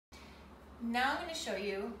Now I'm going to show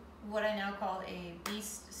you what I now call a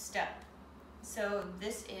beast step. So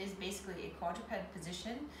this is basically a quadruped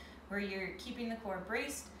position where you're keeping the core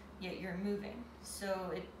braced, yet you're moving.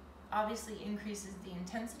 So it obviously increases the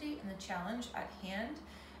intensity and the challenge at hand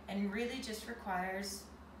and really just requires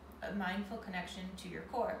a mindful connection to your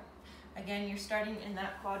core. Again, you're starting in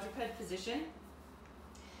that quadruped position.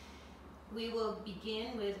 We will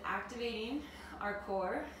begin with activating our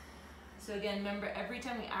core. So again, remember, every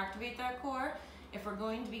time we activate that core, if we're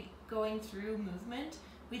going to be going through movement,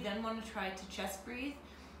 we then want to try to chest breathe.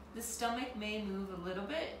 The stomach may move a little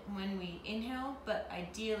bit when we inhale, but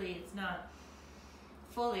ideally it's not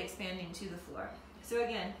fully expanding to the floor. So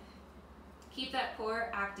again, keep that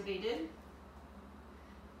core activated.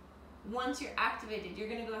 Once you're activated, you're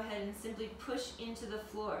going to go ahead and simply push into the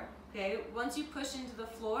floor. Okay, once you push into the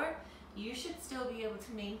floor, you should still be able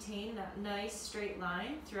to maintain that nice straight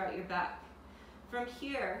line throughout your back. From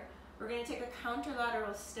here, we're going to take a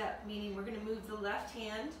counterlateral step, meaning we're going to move the left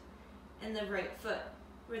hand and the right foot.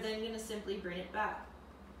 We're then going to simply bring it back.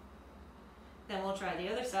 Then we'll try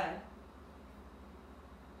the other side.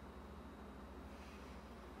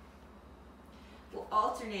 We'll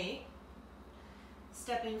alternate,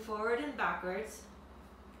 stepping forward and backwards,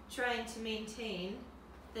 trying to maintain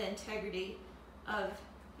the integrity of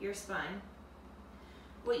your spine.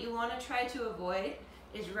 What you want to try to avoid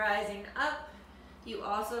is rising up. You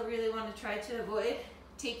also really want to try to avoid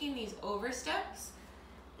taking these oversteps.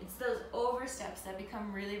 It's those oversteps that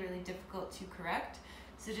become really, really difficult to correct.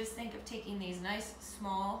 So just think of taking these nice,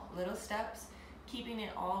 small, little steps, keeping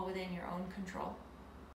it all within your own control.